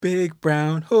Big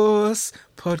Brown Horse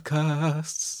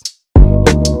Podcasts.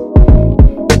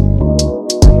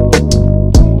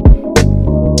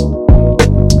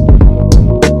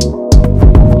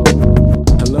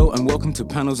 Hello and welcome to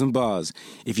Panels and Bars.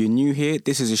 If you're new here,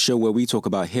 this is a show where we talk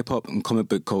about hip-hop and comic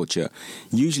book culture.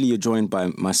 Usually you're joined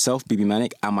by myself, Bibi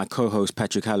Manic, and my co-host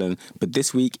Patrick Allen, but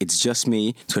this week it's just me.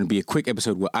 It's going to be a quick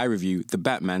episode where I review The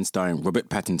Batman starring Robert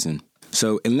Pattinson.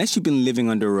 So, unless you've been living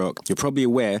under a rock, you're probably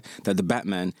aware that The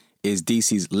Batman is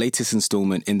DC's latest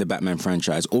installment in the Batman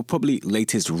franchise, or probably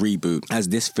latest reboot, as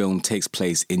this film takes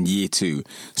place in year 2.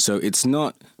 So it's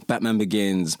not Batman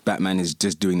Begins, Batman is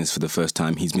just doing this for the first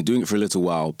time. He's been doing it for a little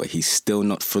while, but he's still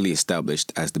not fully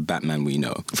established as the Batman we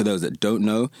know. For those that don't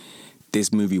know,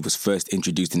 this movie was first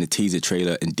introduced in a teaser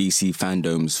trailer in DC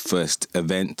Fandom's first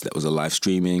event that was a live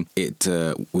streaming. It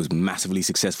was massively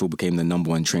successful, became the number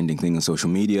one trending thing on social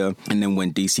media. And then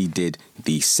when DC did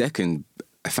the second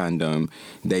Fandom,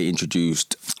 they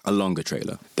introduced a longer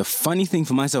trailer. The funny thing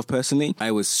for myself personally, I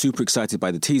was super excited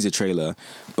by the teaser trailer,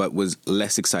 but was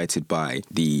less excited by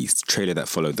the trailer that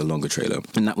followed the longer trailer.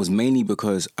 And that was mainly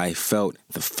because I felt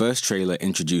the first trailer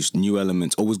introduced new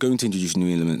elements, or was going to introduce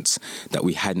new elements that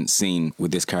we hadn't seen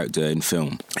with this character in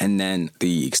film. And then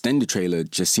the extended trailer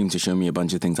just seemed to show me a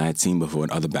bunch of things I had seen before in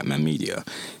other Batman media.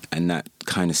 And that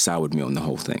kind of soured me on the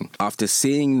whole thing. After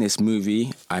seeing this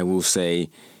movie, I will say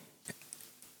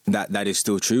that is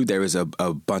still true. There is a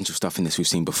bunch of stuff in this we've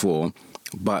seen before,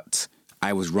 but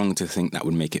I was wrong to think that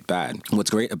would make it bad.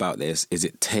 What's great about this is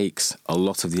it takes a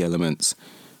lot of the elements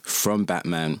from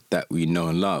Batman that we know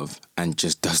and love and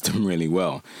just does them really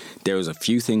well. There was a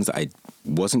few things that I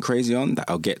wasn't crazy on that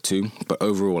I'll get to, but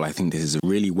overall I think this is a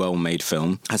really well-made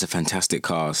film, has a fantastic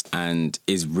cast, and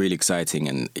is really exciting.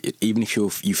 And even if you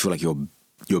feel like you're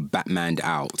Batmaned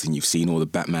out and you've seen all the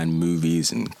Batman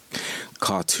movies and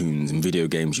cartoons and video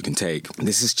games you can take,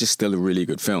 this is just still a really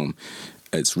good film.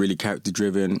 It's really character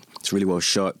driven, it's really well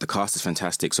shot, the cast is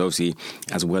fantastic. So obviously,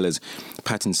 as well as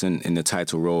Pattinson in the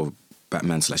title role of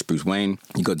Batman / Bruce Wayne,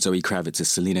 you got Zoe Kravitz as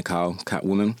Selina Kyle,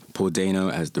 Catwoman, Paul Dano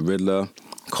as the Riddler,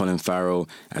 Colin Farrell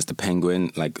as the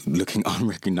Penguin, like looking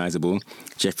unrecognizable.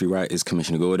 Jeffrey Wright is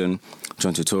Commissioner Gordon.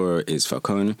 John Turturro is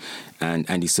Falcone. And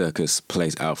Andy Serkis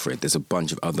plays Alfred. There's a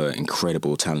bunch of other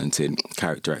incredible, talented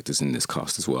character actors in this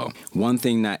cast as well. One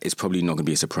thing that is probably not going to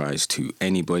be a surprise to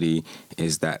anybody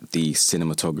is that the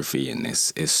cinematography in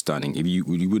this is stunning. If you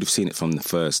would have seen it from the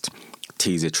first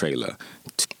teaser trailer,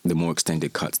 the more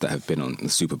extended cuts that have been on the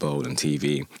Super Bowl and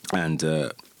TV. And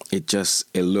it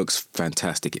looks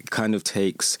fantastic. It kind of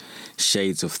takes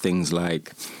shades of things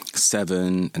like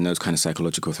Seven and those kind of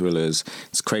psychological thrillers.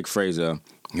 It's Craig Fraser,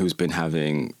 who's been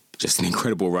having just an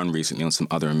incredible run recently on some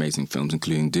other amazing films,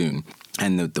 including Dune.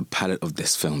 And the palette of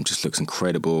this film just looks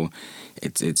incredible.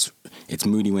 It's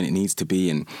moody when it needs to be,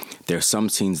 and there are some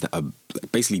scenes that are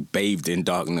basically bathed in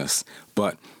darkness,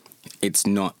 but it's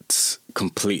not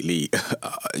completely,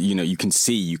 you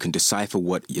can decipher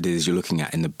what it is you're looking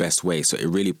at in the best way. So it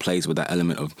really plays with that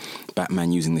element of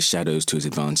Batman using the shadows to his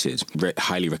advantage.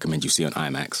 Highly recommend you see on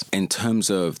IMAX. In terms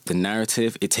of the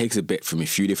narrative, it takes a bit from a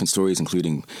few different stories,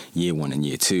 including year 1 and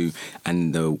year 2.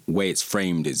 And the way it's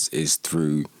framed is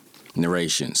through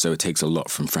narration. So it takes a lot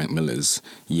from Frank Miller's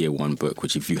Year 1 book,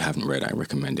 which if you haven't read, I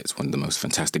recommend it. It's one of the most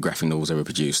fantastic graphic novels ever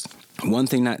produced. One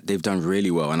thing that they've done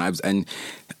really well, and I was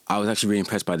actually really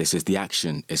impressed by this, is the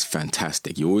action is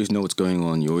fantastic. You always know what's going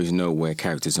on. You always know where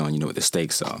characters are. You know what the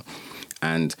stakes are.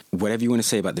 And whatever you want to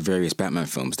say about the various Batman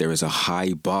films, there is a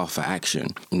high bar for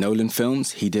action. Nolan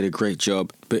films, he did a great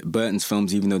job. But Burton's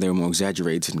films, even though they were more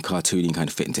exaggerated and cartoony and kind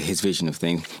of fit into his vision of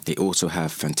things, they also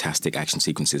have fantastic action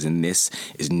sequences, and this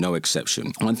is no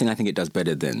exception. One thing I think it does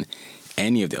better than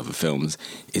any of the other films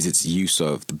is its use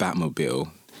of the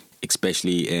Batmobile,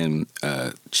 especially in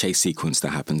a chase sequence that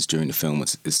happens during the film.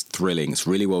 It's thrilling, it's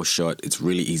really well shot, it's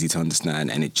really easy to understand,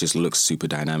 and it just looks super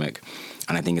dynamic.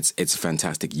 And I think it's a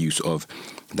fantastic use of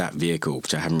that vehicle,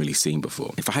 which I haven't really seen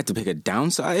before. If I had to pick a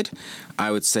downside,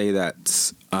 I would say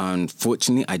that,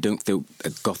 unfortunately, I don't think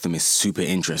Gotham is super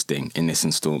interesting in this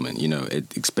installment.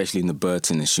 Especially in the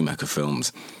Burton and Schumacher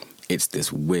films, it's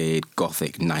this weird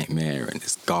gothic nightmare, and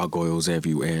there's gargoyles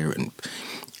everywhere, and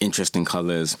interesting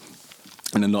colours.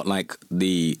 And a lot like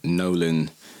the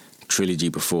Nolan trilogy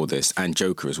before this, and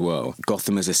Joker as well,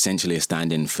 Gotham is essentially a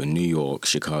stand-in for New York,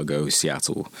 Chicago,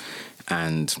 Seattle.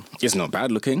 And it's not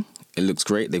bad looking. It looks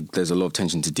great. There's a lot of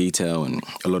attention to detail and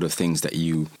a lot of things that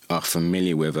you are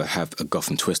familiar with or have a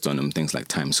Gotham twist on them, things like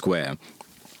Times Square.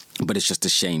 But it's just a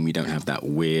shame we don't have that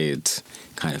weird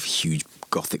kind of huge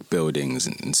Gothic buildings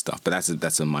and stuff, but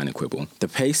that's a minor quibble. The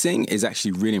pacing is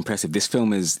actually really impressive. This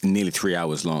film is nearly 3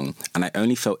 hours long, and I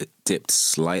only felt it dipped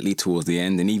slightly towards the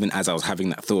end, and even as I was having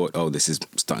that thought, oh, this is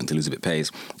starting to lose a bit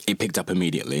pace, it picked up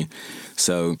immediately.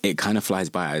 So it kind of flies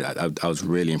by. I was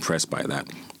really impressed by that.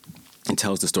 It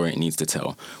tells the story it needs to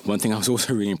tell. One thing I was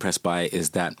also really impressed by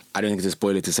is that, I don't think it's a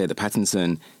spoiler to say that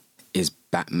Pattinson is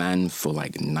Batman for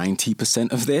like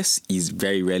 90% of this. He's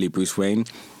very rarely Bruce Wayne.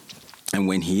 And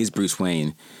when he is Bruce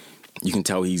Wayne, you can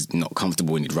tell he's not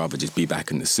comfortable and he'd rather just be back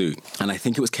in the suit. And I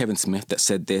think it was Kevin Smith that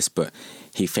said this, but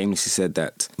he famously said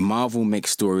that Marvel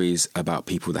makes stories about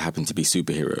people that happen to be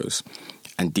superheroes,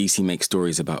 and DC makes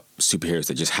stories about superheroes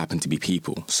that just happen to be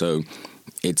people. So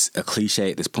it's a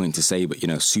cliche at this point to say, but,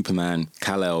 Superman,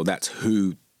 Kal-El, that's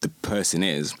who the person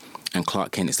is. And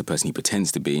Clark Kent is the person he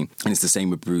pretends to be. And it's the same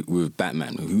with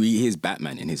Batman. He is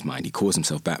Batman in his mind. He calls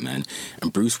himself Batman.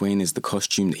 And Bruce Wayne is the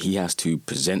costume that he has to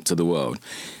present to the world.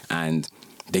 And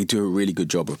they do a really good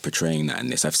job of portraying that in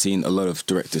this. I've seen a lot of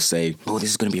directors say, oh, this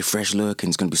is going to be a fresh look and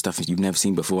it's going to be stuff you've never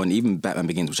seen before. And even Batman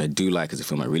Begins, which I do like as a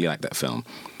film, I really like that film.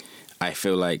 I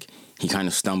feel like he kind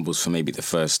of stumbles for maybe the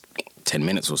first 10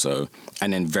 minutes or so,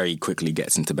 and then very quickly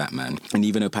gets into Batman. And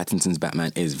even though Pattinson's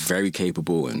Batman is very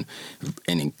capable and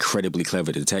an incredibly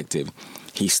clever detective,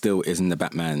 he still isn't the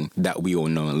Batman that we all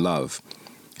know and love.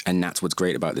 And that's what's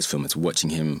great about this film. It's watching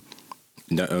him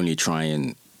not only try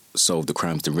and solve the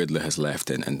crimes the Riddler has left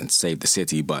and save the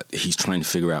city, but he's trying to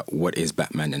figure out what is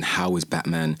Batman and how is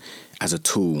Batman as a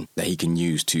tool that he can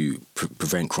use to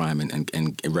prevent crime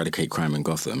and eradicate crime in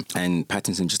Gotham. And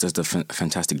Pattinson just does a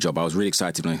fantastic job. I was really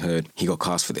excited when I heard he got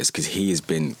cast for this because he has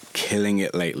been killing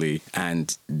it lately,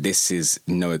 and this is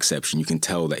no exception. You can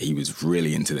tell that he was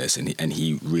really into this, and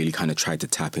he really kind of tried to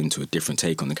tap into a different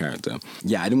take on the character.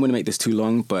 Yeah, I didn't want to make this too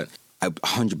long, but I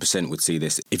 100% would see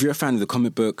this. If you're a fan of the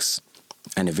comic books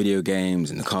and the video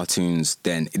games and the cartoons,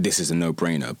 then this is a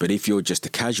no-brainer. But if you're just a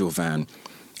casual fan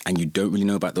and you don't really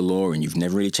know about the lore and you've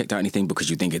never really checked out anything because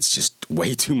you think it's just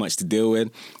way too much to deal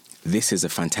with, this is a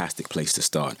fantastic place to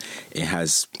start. It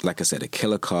has, like I said, a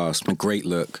killer cast, a great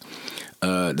look.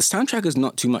 The soundtrack is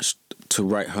not too much to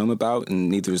write home about, and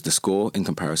neither is the score in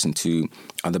comparison to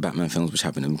other Batman films, which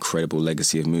have an incredible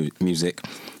legacy of music.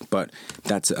 But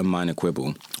that's a minor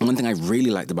quibble. One thing I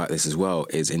really liked about this as well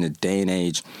is, in a day and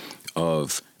age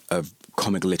of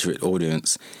comic literate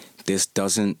audience, this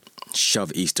doesn't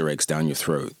shove Easter eggs down your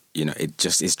throat. It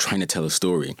just is trying to tell a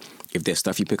story. If there's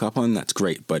stuff you pick up on, that's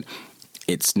great, but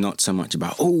it's not so much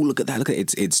about, oh, look at that,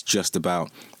 it's just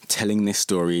about telling this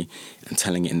story and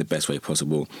telling it in the best way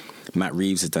possible. Matt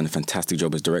Reeves has done a fantastic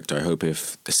job as director. I hope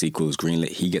if the sequel is greenlit,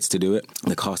 he gets to do it.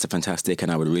 The cast are fantastic,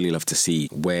 and I would really love to see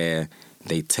where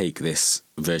they take this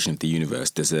version of the universe.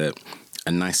 There's a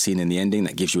nice scene in the ending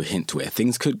that gives you a hint to where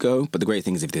things could go. But the great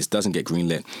thing is, if this doesn't get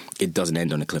greenlit, it doesn't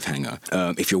end on a cliffhanger.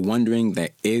 If you're wondering,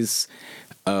 there is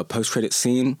a post-credit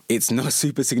scene. It's not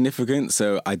super significant,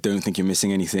 so I don't think you're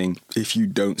missing anything if you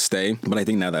don't stay. But I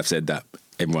think now that I've said that,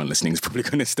 everyone listening is probably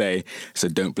going to stay, so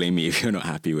don't blame me if you're not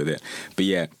happy with it. But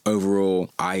yeah, overall,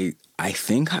 I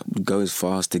think I would go as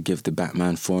far as to give the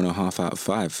Batman 4.5 out of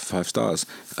 5 stars.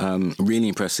 Really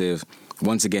impressive.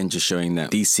 Once again, just showing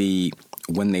that DC,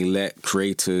 when they let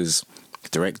creators,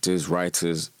 directors,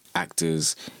 writers,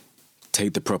 actors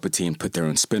take the property and put their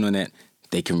own spin on it,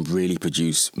 they can really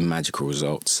produce magical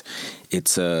results. It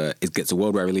gets a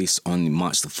worldwide release on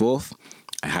March the 4th.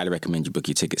 I highly recommend you book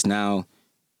your tickets now.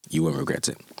 You won't regret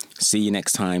it. See you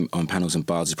next time on Panels and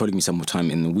Bars. There's probably going to be some more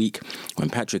time in the week when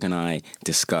Patrick and I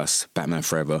discuss Batman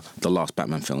Forever, the last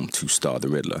Batman film to star the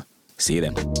Riddler. See you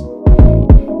then.